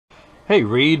Hey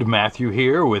Reid, Matthew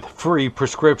here with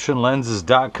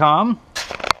freeprescriptionlenses.com,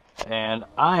 and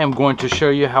I am going to show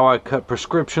you how I cut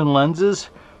prescription lenses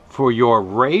for your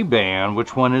Rayban.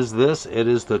 Which one is this? It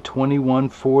is the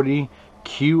 2140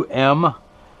 QM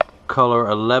color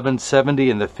 1170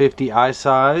 in the 50 eye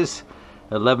size.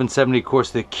 1170, of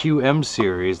course, the QM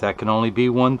series. That can only be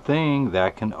one thing.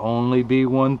 That can only be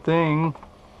one thing.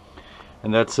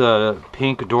 And that's a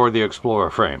pink Dora the Explorer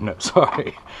frame. No,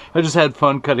 sorry. I just had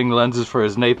fun cutting lenses for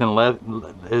his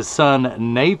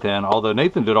son Nathan. Although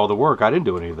Nathan did all the work, I didn't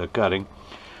do any of the cutting.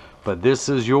 But this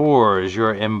is yours,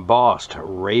 your embossed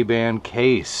Rayban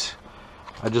case.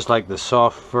 I just like the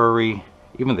soft, furry.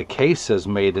 Even the case says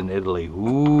made in Italy.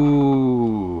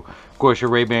 Ooh. Of course,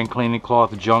 your Rayban cleaning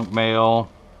cloth, junk mail,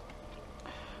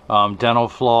 dental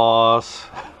floss.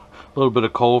 A little bit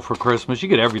of coal for Christmas. You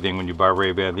get everything when you buy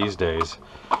Rayban these days.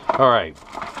 Alright,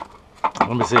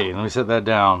 let me see. Let me set that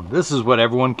down. This is what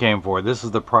everyone came for. This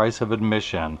is the price of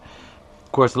admission.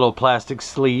 Of course, a little plastic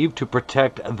sleeve to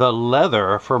protect the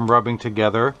leather from rubbing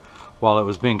together while it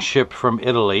was being shipped from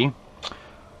Italy.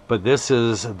 But this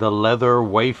is the Leather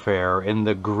Wayfarer in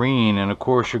the green. And of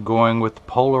course, you're going with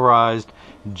polarized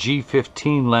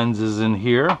G15 lenses in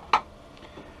here.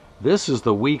 This is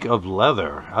the week of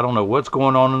leather. I don't know what's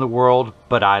going on in the world,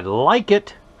 but I like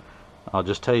it. I'll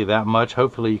just tell you that much.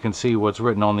 Hopefully you can see what's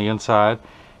written on the inside.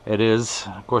 It is,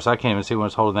 of course I can't even see when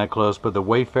it's holding that close, but the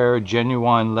Wayfarer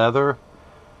Genuine Leather.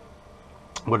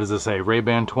 What does it say?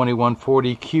 Rayban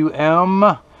 2140 QM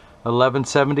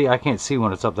 1170. I can't see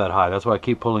when it's up that high. That's why I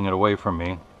keep pulling it away from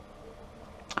me.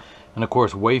 And of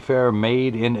course, Wayfarer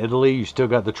made in Italy. You still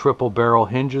got the triple barrel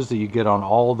hinges that you get on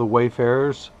all the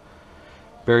Wayfarers.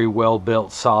 Very well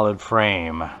built, solid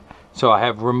frame. So I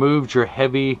have removed your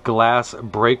heavy glass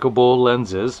breakable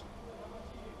lenses,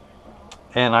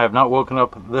 and I have not woken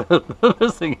up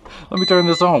this thing. Let me turn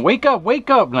this on. Wake up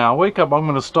now, wake up. I'm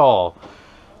going to stall.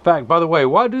 In fact, by the way,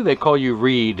 why do they call you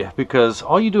Reid? Because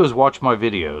all you do is watch my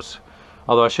videos.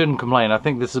 Although I shouldn't complain. I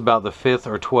think this is about the 5th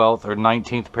or 12th or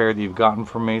 19th pair that you've gotten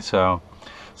from me. So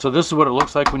this is what it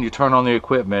looks like when you turn on the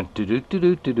equipment.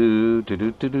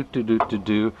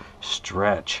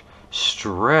 Stretch,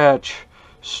 stretch,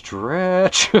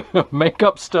 stretch.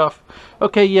 Makeup stuff.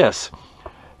 Okay, yes.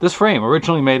 This frame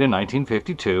originally made in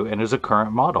 1952 and is a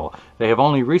current model. They have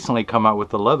only recently come out with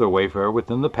the Leather Wayfarer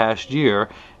within the past year,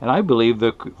 and I believe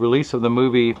the release of the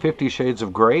movie 50 Shades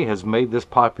of Grey has made this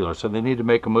popular, so they need to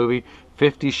make a movie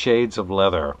 50 Shades of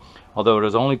Leather. Although it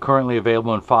is only currently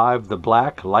available in 5, the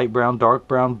black, light brown, dark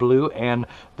brown, blue, and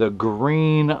the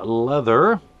green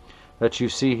leather that you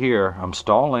see here. I'm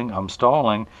stalling.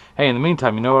 Hey, in the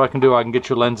meantime, you know what I can do? I can get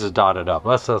your lenses dotted up.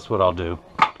 That's what I'll do.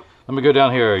 Let me go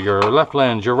down here. Your left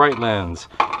lens, your right lens.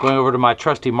 Going over to my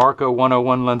trusty Marco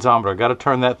 101 lensometer. Got to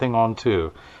turn that thing on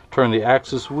too. Turn the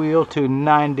axis wheel to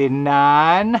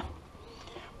 99.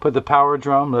 Put the power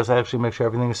drum. Let's actually make sure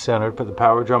everything is centered. Put the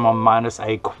power drum on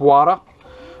 -1/4.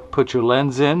 Put your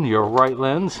lens in, your right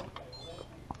lens.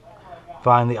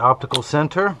 Find the optical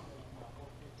center.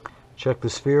 Check the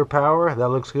sphere power. That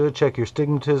looks good. Check your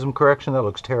stigmatism correction. That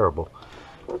looks terrible.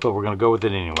 But we're going to go with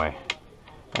it anyway.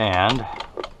 And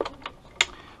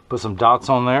put some dots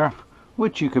on there,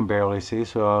 which you can barely see,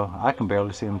 so I can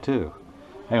barely see them too.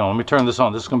 Hang on, let me turn this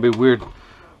on. This is going to be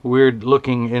weird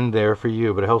looking in there for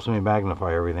you, but it helps me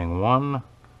magnify everything. 1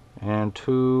 and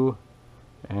 2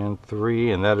 and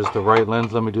 3, and that is the right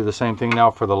lens. Let me do the same thing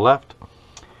now for the left.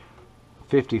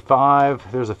 55.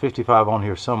 There's a 55 on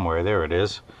here somewhere. There it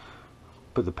is.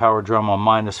 Put the power drum on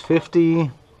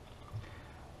 -50.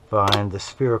 Find the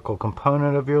spherical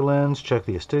component of your lens. Check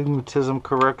the astigmatism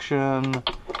correction.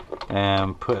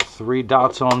 And put 3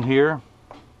 dots on here.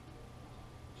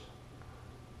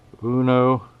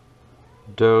 1,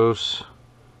 2,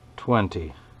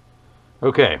 20.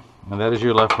 Okay, and that is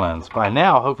your left lens. By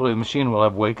now, hopefully the machine will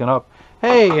have waken up.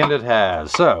 Hey, and it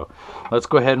has. So, let's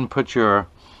go ahead and put your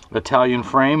Italian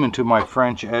frame into my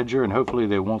French edger, and hopefully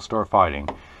they won't start fighting.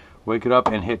 Wake it up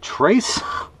and hit trace.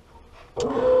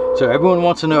 So everyone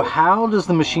wants to know, how does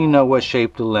the machine know what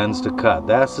shape the lens to cut?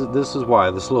 This is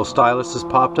why. This little stylus has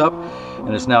popped up,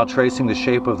 and it's now tracing the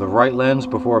shape of the right lens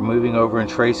before moving over and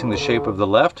tracing the shape of the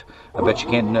left. I bet you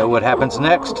can't know what happens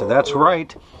next. That's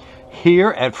right.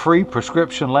 Here at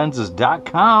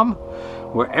freeprescriptionlenses.com,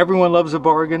 where everyone loves a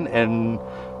bargain and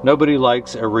nobody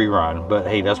likes a rerun. But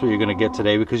hey, that's what you're going to get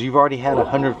today, because you've already had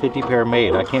 150 pair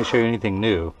made. I can't show you anything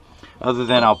new, other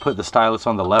than I'll put the stylus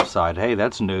on the left side. Hey,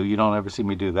 that's new. You don't ever see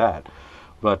me do that.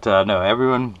 But no,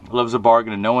 everyone loves a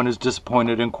bargain, and no one is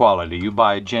disappointed in quality. You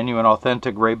buy a genuine,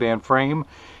 authentic Rayban frame,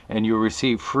 and you'll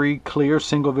receive free clear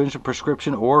single vision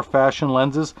prescription or fashion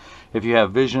lenses. If you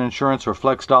have vision insurance or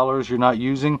flex dollars you're not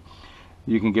using,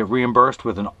 you can get reimbursed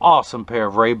with an awesome pair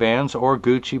of Ray-Bans, or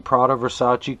Gucci, Prada,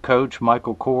 Versace, Coach,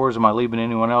 Michael Kors. Am I leaving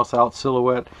anyone else out?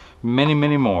 Silhouette, many,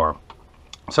 many more.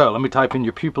 So let me type in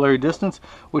your pupillary distance,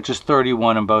 which is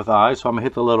 31 in both eyes. So I'm going to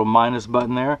hit the little minus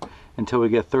button there until we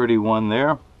get 31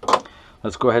 there.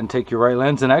 Let's go ahead and take your right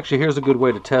lens. And actually, here's a good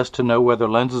way to test to know whether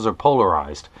lenses are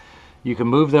polarized. You can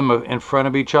move them in front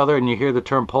of each other, and you hear the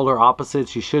term polar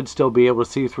opposites. You should still be able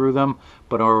to see through them.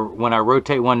 But when I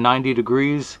rotate one 90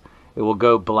 degrees, it will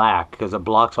go black because it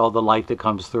blocks all the light that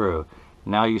comes through.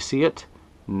 Now you see it,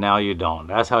 now you don't.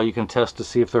 That's how you can test to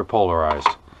see if they're polarized.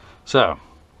 So,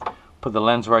 put the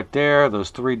lens right there, those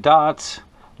 3 dots,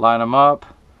 line them up.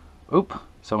 Oop,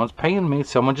 someone's paying me.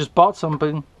 Someone just bought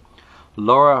something.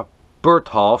 Laura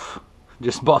Berthoff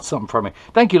just bought something for me.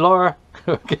 Thank you, Laura.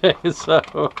 Okay,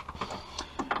 so,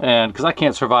 and because I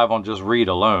can't survive on just Reid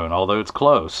alone, although it's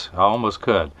close. I almost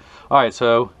could. All right,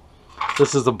 so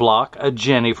this is the block, a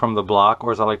Jenny from the block,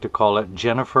 or as I like to call it,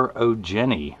 Jennifer O.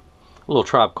 Jenny. A little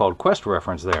Tribe Called Quest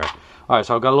reference there. All right,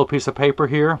 so I've got a little piece of paper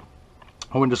here.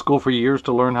 I went to school for years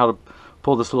to learn how to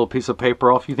pull this little piece of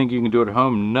paper off. You think you can do it at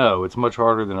home? No, it's much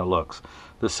harder than it looks.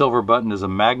 The silver button is a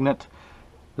magnet.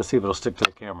 Let's see if it'll stick to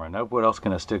the camera. Nope, what else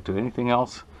can it stick to? Anything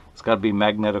else? It's got to be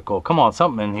magnetical. Come on,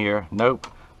 something in here. Nope,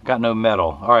 got no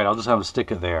metal. All right, I'll just have to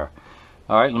stick it there.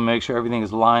 All right, let me make sure everything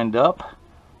is lined up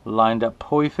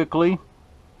perfectly.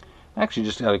 Actually,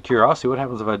 just out of curiosity, what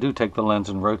happens if I do take the lens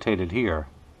and rotate it here?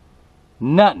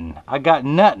 Nothing. I got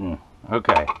nothing.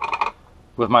 Okay.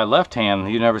 With my left hand,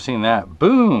 you've never seen that.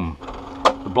 Boom!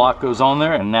 The block goes on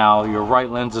there, and now your right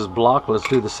lens is blocked. Let's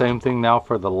do the same thing now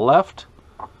for the left.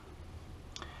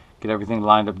 Get everything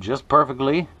lined up just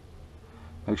perfectly.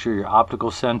 Make sure your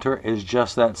optical center is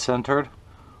just that centered.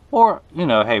 Or, you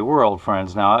know, hey, we're old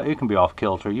friends now. It can be off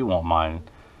kilter. You won't mind.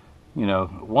 You know,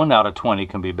 1 out of 20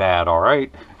 can be bad, all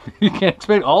right? You can't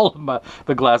expect all of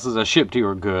the glasses I ship to you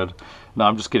are good. No,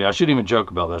 I'm just kidding. I shouldn't even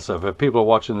joke about that stuff. If people are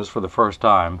watching this for the first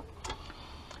time,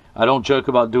 I don't joke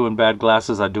about doing bad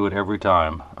glasses. I do it every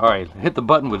time. All right, hit the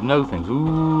button with no things.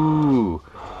 Ooh.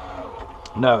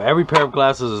 No, every pair of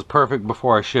glasses is perfect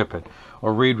before I ship it,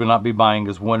 or Reid would not be buying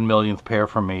his 1,000,000th pair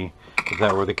from me if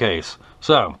that were the case.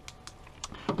 So,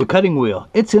 the cutting wheel,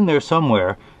 it's in there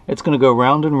somewhere. It's going to go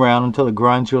round and round until it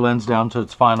grinds your lens down to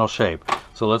its final shape.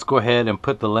 So let's go ahead and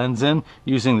put the lens in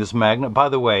using this magnet. By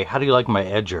the way, how do you like my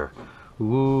edger?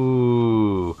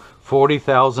 Ooh,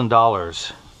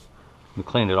 $40,000. Let me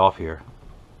clean it off here.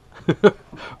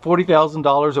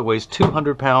 $40,000. It weighs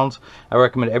 200 pounds. I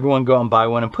recommend everyone go out and buy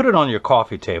one and put it on your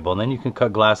coffee table, and then you can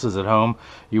cut glasses at home.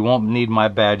 You won't need my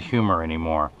bad humor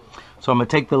anymore. So I'm going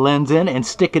to take the lens in and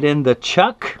stick it in the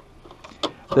chuck.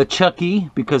 The Chucky,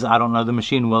 because I don't know the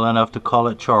machine well enough to call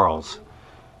it Charles.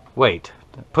 Wait,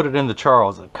 put it in the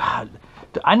Charles. God,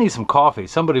 I need some coffee.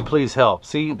 Somebody please help.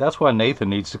 See, that's why Nathan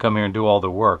needs to come here and do all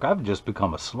the work. I've just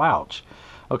become a slouch.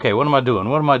 Okay, what am I doing?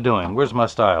 What am I doing? Where's my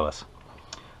stylus?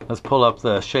 Let's pull up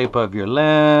the shape of your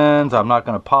lens. I'm not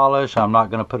going to polish. I'm not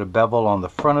going to put a bevel on the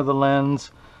front of the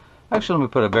lens. Actually, let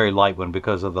me put a very light one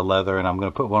because of the leather, and I'm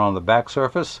going to put one on the back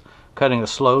surface. Cutting it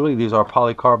slowly. These are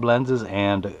polycarb lenses,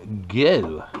 and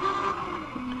go,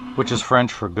 which is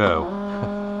French for go.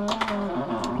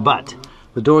 But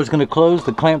the door is going to close,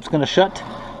 the clamp's going to shut.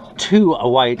 2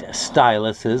 white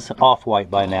styluses, off-white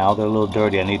by now. They're a little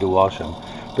dirty, I need to wash them.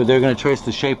 But they're going to trace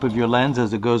the shape of your lens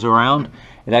as it goes around.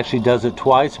 It actually does it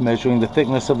twice, measuring the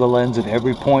thickness of the lens at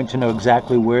every point to know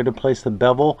exactly where to place the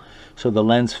bevel so the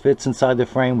lens fits inside the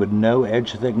frame with no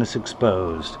edge thickness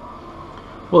exposed.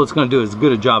 Well, it's going to do as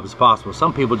good a job as possible.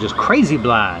 Some people just crazy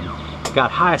blind,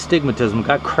 got high astigmatism,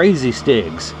 got crazy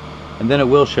stigs, and then it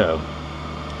will show.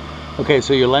 Okay,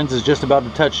 so your lens is just about to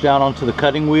touch down onto the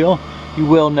cutting wheel. You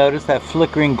will notice that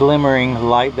flickering, glimmering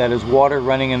light. That is water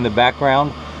running in the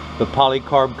background. The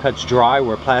polycarb cuts dry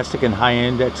where plastic and high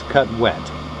index cut wet.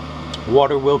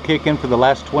 Water will kick in for the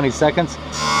last 20 seconds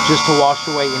just to wash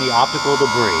away any optical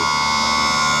debris.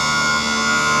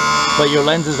 But your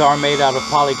lenses are made out of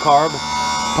polycarb.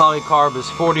 Polycarb is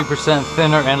 40%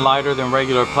 thinner and lighter than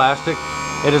regular plastic.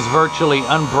 It is virtually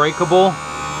unbreakable.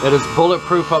 It is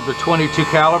bulletproof up to 22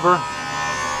 caliber.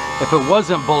 If it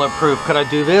wasn't bulletproof, could I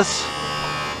do this?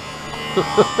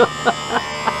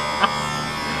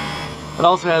 It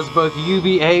also has both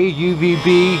UVA,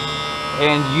 UVB,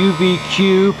 and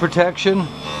UVQ protection.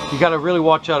 You got to really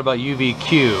watch out about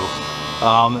UVQ.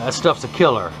 That stuff's a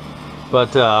killer.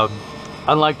 But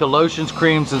unlike the lotions,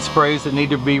 creams, and sprays that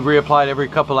need to be reapplied every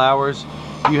couple hours,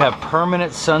 you have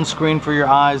permanent sunscreen for your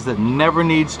eyes that never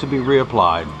needs to be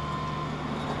reapplied.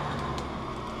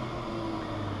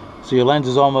 So your lens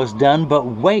is almost done, but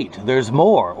wait, there's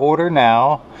more. Order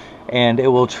now, and it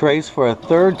will trace for a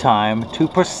third time to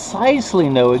precisely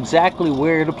know exactly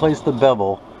where to place the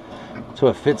bevel so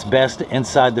it fits best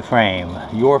inside the frame.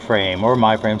 Your frame, or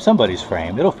my frame, somebody's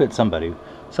frame. It'll fit somebody,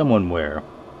 someone where.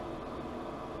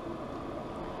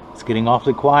 It's getting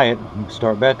awfully quiet.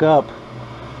 Start back up.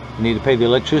 You need to pay the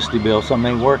electricity bill,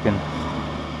 something ain't working.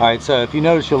 Alright, so if you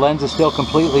notice your lens is still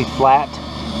completely flat,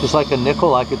 just like a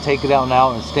nickel, I could take it out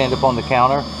now and stand up on the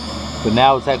counter. But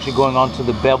now it's actually going onto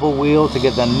the bevel wheel to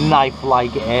get the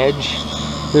knife-like edge.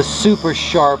 This super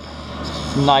sharp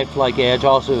knife-like edge.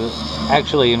 Also,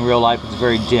 actually in real life it's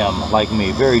very dim, like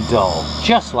me, very dull,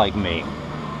 just like me.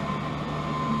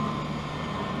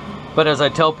 But as I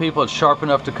tell people, it's sharp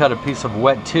enough to cut a piece of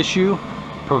wet tissue,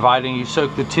 providing you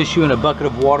soak the tissue in a bucket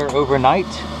of water overnight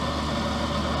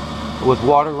with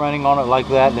water running on it like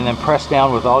that, and then press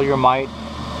down with all your might.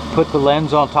 Put the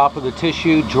lens on top of the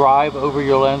tissue, drive over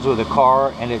your lens with a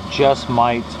car, and it just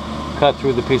might cut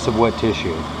through the piece of wet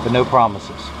tissue, but no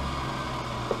promises.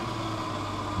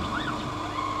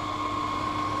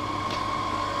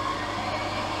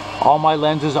 All my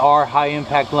lenses are high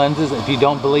impact lenses. If you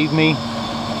don't believe me,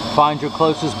 find your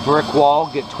closest brick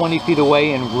wall, get 20 feet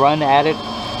away and run at it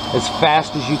as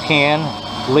fast as you can.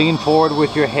 Lean forward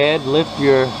with your head, lift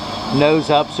your nose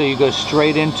up so you go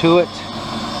straight into it.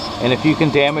 And if you can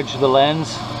damage the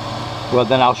lens, well,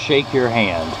 then I'll shake your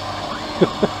hand.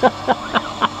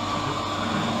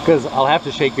 Because I'll have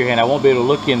to shake your hand. I won't be able to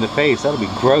look you in the face. That'll be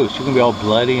gross. You're going to be all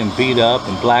bloody and beat up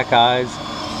and black eyes.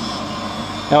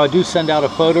 Now, I do send out a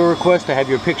photo request to have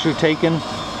your picture taken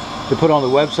to put on the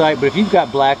website. But if you've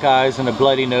got black eyes and a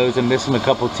bloody nose and missing a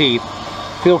couple teeth,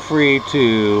 feel free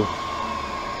to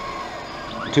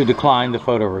decline the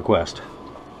photo request.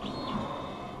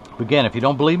 Again, if you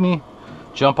don't believe me,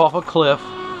 jump off a cliff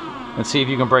and see if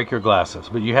you can break your glasses.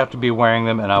 But you have to be wearing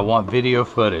them, and I want video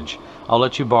footage. I'll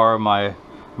let you borrow my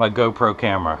GoPro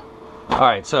camera.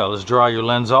 Alright, so let's dry your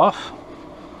lens off.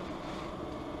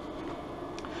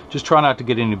 Just try not to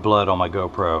get any blood on my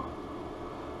GoPro.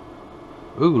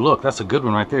 Ooh, look, that's a good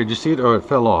one right there. Did you see it? Or it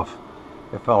fell off?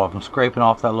 It fell off. I'm scraping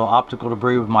off that little optical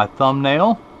debris with my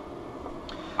thumbnail.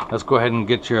 Let's go ahead and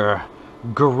get your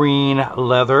green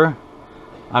leather.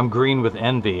 I'm green with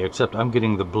envy, except I'm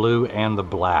getting the blue and the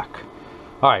black.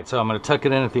 Alright, so I'm going to tuck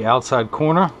it in at the outside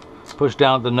corner, push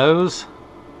down at the nose,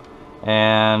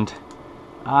 and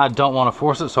I don't want to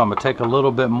force it, so I'm going to take a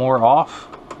little bit more off.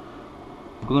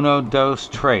 Uno, dos,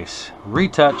 tres.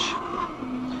 Retouch.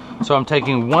 So I'm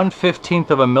taking 1/15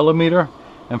 of a millimeter,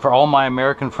 and for all my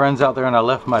American friends out there, and I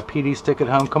left my PD stick at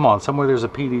home, come on, somewhere there's a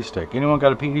PD stick. Anyone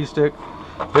got a PD stick?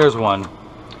 There's one.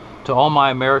 To all my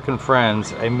American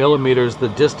friends, a millimeter is the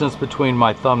distance between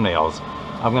my thumbnails.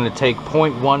 I'm going to take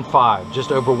 0.15,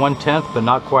 just over 1/10, but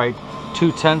not quite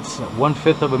 2/10,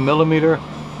 1/5 of a millimeter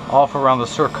off around the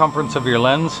circumference of your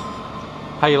lens.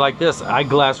 How you like this?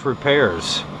 Eyeglass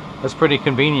repairs. That's pretty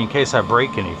convenient in case I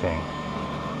break anything.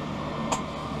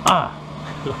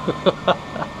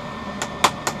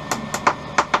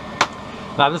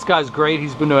 Now this guy's great.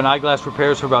 He's been doing eyeglass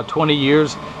repairs for about 20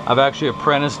 years. I've actually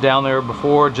apprenticed down there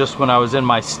before, just when I was in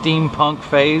my steampunk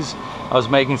phase. I was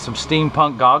making some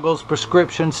steampunk goggles,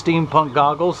 prescription steampunk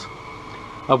goggles,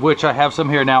 of which I have some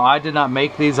here now. I did not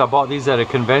make these. I bought these at a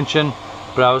convention,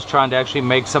 but I was trying to actually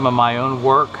make some of my own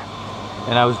work,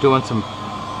 and I was doing some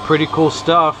pretty cool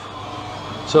stuff.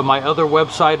 So my other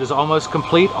website is almost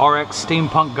complete,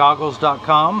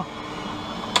 rxsteampunkgoggles.com.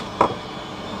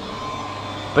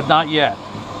 But not yet.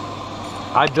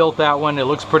 I built that one. It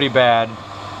looks pretty bad.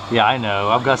 Yeah, I know.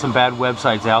 I've got some bad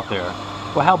websites out there.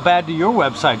 Well, how bad do your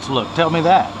websites look? Tell me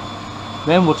that.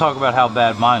 Then we'll talk about how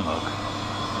bad mine look.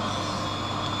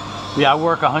 Yeah, I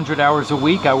work 100 hours a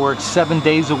week. I work 7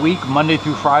 days a week, Monday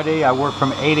through Friday. I work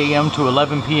from 8 a.m. to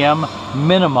 11 p.m.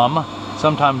 minimum,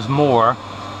 sometimes more,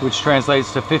 which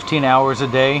translates to 15 hours a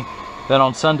day. Then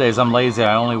on Sundays, I'm lazy.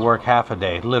 I only work half a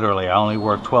day. Literally, I only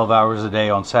work 12 hours a day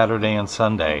on Saturday and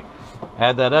Sunday.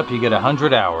 Add that up, you get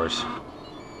 100 hours.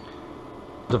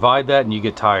 Divide that and you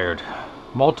get tired.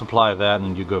 Multiply that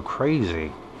and you go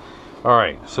crazy.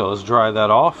 Alright, so let's dry that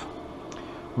off.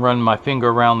 Run my finger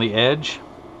around the edge.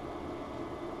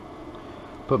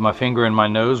 Put my finger in my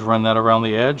nose, run that around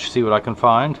the edge, see what I can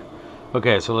find.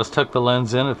 Okay, so let's tuck the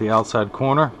lens in at the outside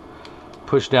corner.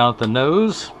 Push down at the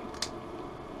nose.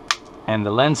 And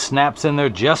the lens snaps in there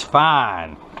just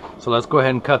fine. So let's go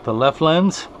ahead and cut the left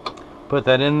lens. Put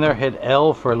that in there, hit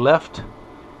L for left,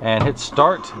 and hit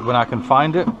start when I can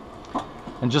find it.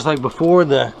 And just like before,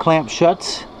 the clamp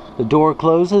shuts, the door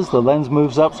closes, the lens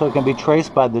moves up so it can be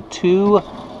traced by the two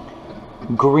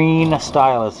green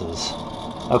styluses.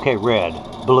 Okay, red,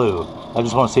 blue. I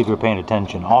just want to see if you're paying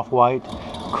attention. Off-white,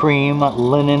 cream,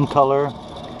 linen color,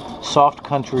 soft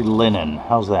country linen.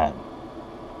 How's that?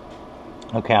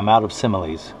 Okay, I'm out of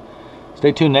similes.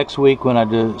 Stay tuned next week when I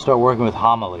start working with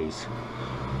homilies.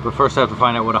 But first I have to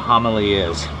find out what a homily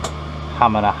is.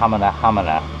 Homina, homina,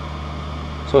 homina.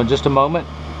 So in just a moment,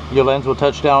 your lens will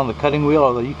touch down on the cutting wheel,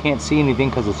 although you can't see anything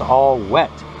because it's all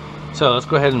wet. So let's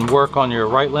go ahead and work on your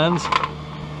right lens.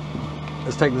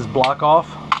 Let's take this block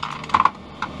off.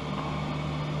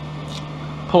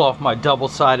 Pull off my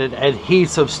double-sided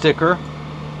adhesive sticker.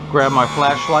 Grab my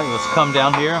flashlight. Let's come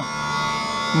down here.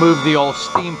 Move the old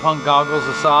steampunk goggles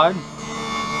aside.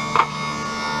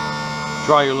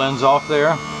 Dry your lens off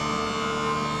there.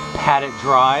 Pat it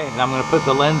dry. And I'm going to put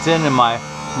the lens in my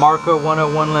Marco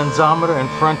 101 lensometer in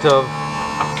front of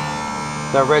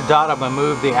that red dot. I'm going to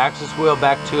move the axis wheel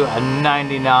back to a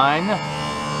 99.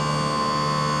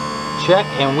 Check,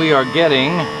 and we are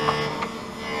getting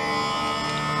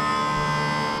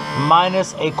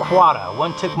minus a quota.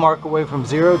 1 tick mark away from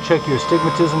 0. Check your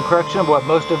astigmatism correction, what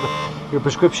most of your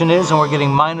prescription is, and we're getting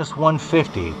minus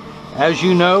 150. As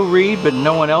you know, Reid, but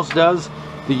no one else does,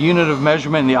 the unit of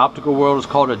measurement in the optical world is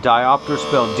called a diopter,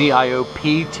 spelled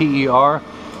D-I-O-P-T-E-R,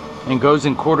 and goes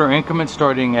in quarter increments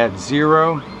starting at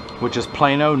 0, which is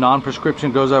plano.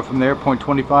 Non-prescription goes up from there,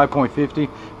 0.25, 0.50,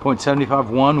 0.75,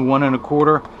 1, 1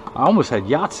 1/4. I almost had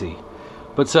Yahtzee.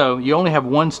 But so, you only have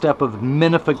one step of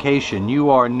minification.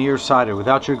 You are nearsighted.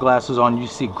 Without your glasses on, you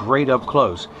see great up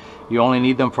close. You only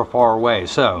need them for far away.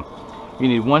 So, you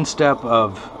need one step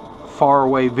of far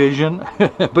away vision,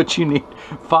 but you need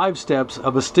 5 steps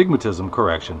of astigmatism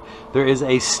correction. There is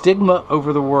a stigma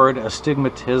over the word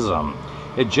astigmatism.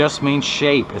 It just means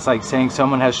shape. It's like saying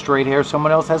someone has straight hair,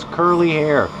 someone else has curly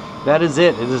hair. That is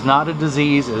it. It is not a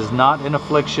disease. It is not an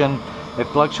affliction. It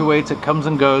fluctuates, it comes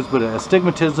and goes, but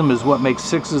astigmatism is what makes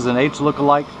 6's and 8's look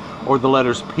alike, or the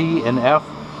letters P and F.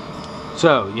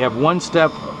 So, you have 1 step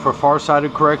for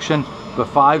farsighted correction, but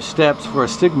 5 steps for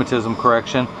astigmatism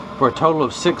correction, for a total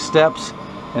of 6 steps,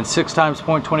 and 6 times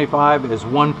 0.25 is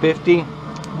 150.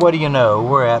 What do you know?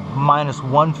 We're at minus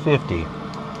 150.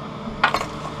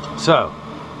 So,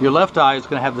 your left eye is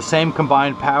going to have the same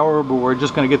combined power, but we're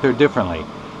just going to get there differently.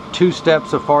 2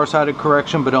 steps of farsighted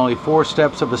correction, but only 4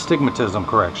 steps of astigmatism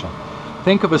correction.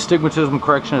 Think of astigmatism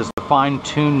correction as the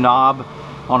fine-tuned knob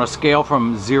on a scale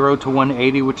from 0 to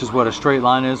 180, which is what a straight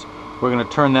line is. We're going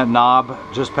to turn that knob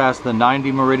just past the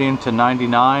 90 meridian to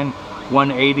 99.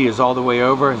 180 is all the way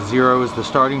over. 0 is the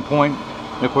starting point.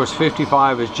 And of course,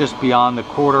 55 is just beyond the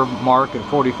quarter mark at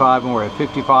 45, and we're at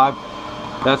 55.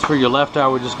 That's for your left eye.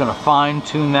 We're just going to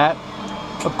fine-tune that.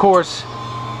 Of course,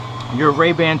 your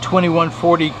Rayban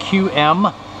 2140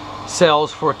 QM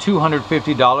sells for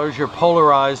 $250. Your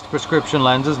polarized prescription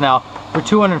lenses. Now, for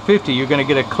 $250, you're going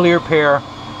to get a clear pair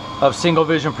of single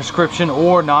vision prescription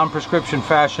or non-prescription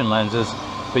fashion lenses.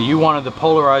 But you wanted the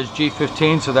polarized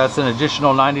G15, so that's an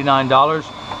additional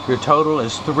 $99. Your total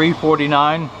is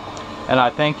 $349. And I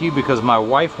thank you because my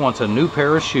wife wants a new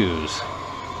pair of shoes.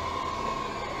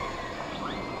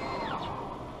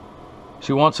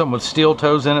 She wants something with steel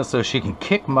toes in it so she can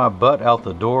kick my butt out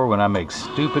the door when I make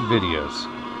stupid videos.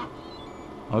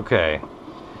 Okay.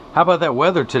 How about that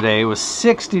weather today? It was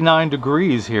 69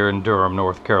 degrees here in Durham,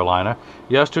 North Carolina.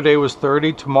 Yesterday was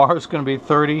 30. Tomorrow's going to be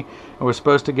 30. And we're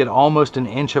supposed to get almost an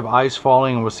inch of ice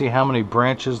falling. And we'll see how many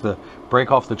branches that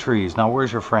break off the trees. Now,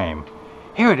 where's your frame?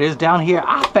 Here it is down here.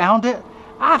 I found it.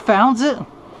 I found it.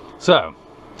 So,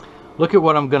 look at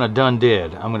what I'm going to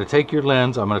did. I'm going to take your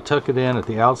lens, I'm going to tuck it in at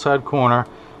the outside corner.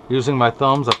 Using my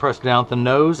thumbs, I press down at the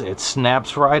nose. It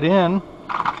snaps right in.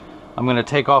 I'm going to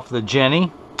take off the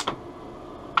Jenny.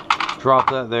 Drop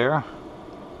that there.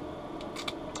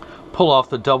 Pull off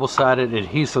the double-sided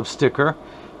adhesive sticker.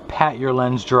 Pat your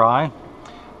lens dry.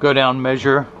 Go down,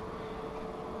 measure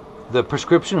the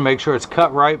prescription and make sure it's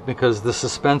cut right because the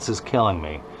suspense is killing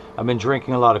me. I've been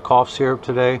drinking a lot of cough syrup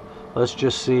today. Let's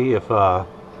just see if... Of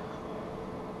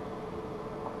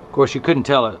course, you couldn't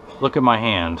tell it. Look at my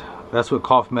hand. That's what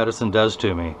cough medicine does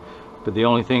to me. But the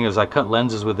only thing is I cut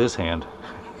lenses with this hand.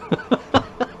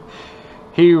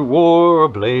 He wore a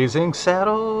blazing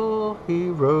saddle. He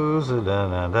rose a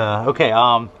da-da-da. Okay,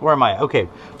 where am I? Okay,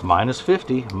 minus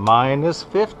 50. Minus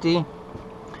 50.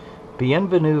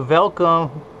 Bienvenue,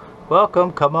 welcome.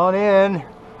 Welcome, come on in.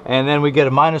 And then we get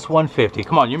a minus 150.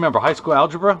 Come on, you remember high school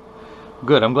algebra?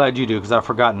 Good, I'm glad you do because I've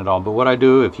forgotten it all. But what I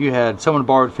do, if you had someone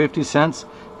borrowed 50 cents,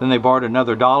 then they borrowed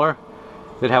another $1,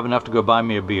 they'd have enough to go buy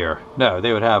me a beer. No,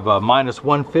 they would have minus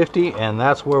 150, and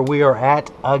that's where we are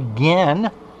at again.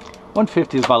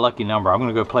 150 is my lucky number. I'm going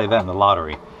to go play that in the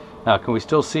lottery. Now, can we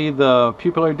still see the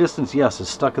pupillary distance? Yes, it's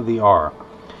stuck at the R.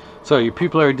 So your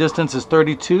pupillary distance is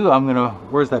 32.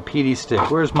 Where's that PD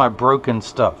stick? Where's my broken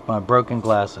stuff, my broken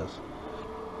glasses?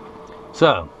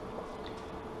 So,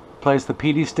 place the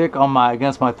PD stick on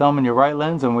against my thumb in your right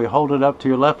lens, and we hold it up to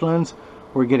your left lens.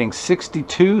 We're getting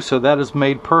 62, so that is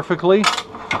made perfectly.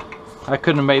 I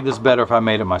couldn't have made this better if I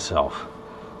made it myself.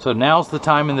 So now's the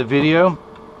time in the video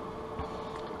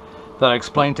that I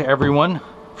explained to everyone,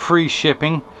 free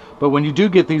shipping. But when you do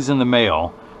get these in the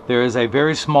mail, there is a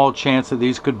very small chance that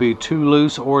these could be too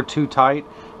loose or too tight.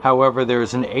 However, there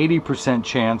is an 80%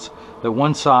 chance that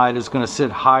one side is going to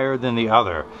sit higher than the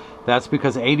other. That's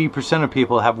because 80% of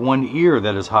people have one ear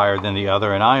that is higher than the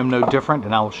other, and I am no different,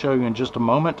 and I will show you in just a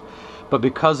moment. But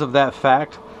because of that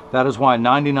fact, that is why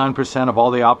 99% of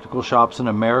all the optical shops in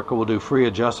America will do free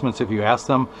adjustments if you ask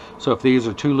them. So if these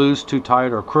are too loose, too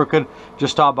tight, or crooked,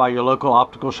 just stop by your local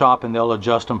optical shop and they'll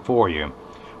adjust them for you.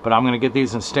 But I'm going to get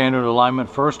these in standard alignment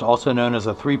first, also known as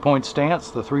a 3-point stance.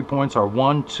 The 3 points are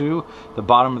 1, 2, the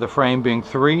bottom of the frame being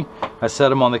 3. I set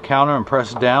them on the counter and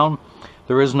press down.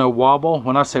 There is no wobble.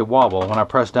 When I say wobble, when I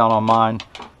press down on mine,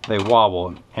 they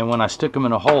wobble. And when I stick them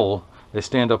in a hole, they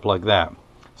stand up like that.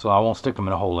 So I won't stick them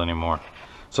in a hole anymore.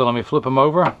 So let me flip them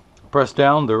over, press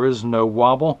down, there is no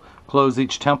wobble. Close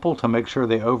each temple to make sure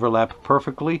they overlap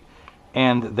perfectly,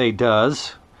 and they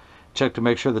does. Check to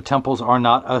make sure the temples are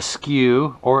not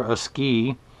askew or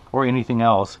aski or anything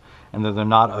else, and that they're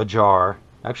not ajar.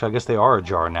 Actually, I guess they are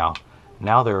ajar now.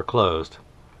 Now they're closed.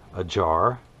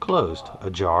 Ajar, closed,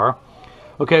 ajar.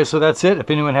 Okay, so that's it. If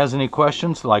anyone has any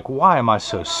questions, like why am I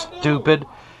so stupid,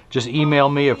 just email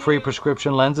me at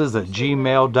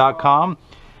freeprescriptionlenses@gmail.com.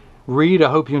 Reid, I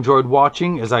hope you enjoyed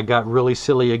watching, as I got really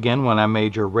silly again when I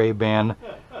made your Rayban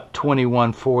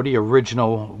 2140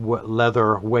 original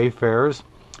leather Wayfarers.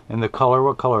 And the color,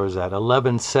 what color is that?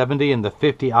 1170 in the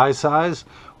 50 eye size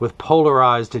with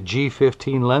polarized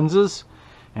G15 lenses.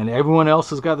 And everyone else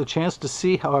has got the chance to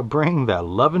see how I bring that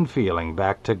love and feeling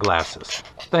back to glasses.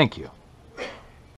 Thank you.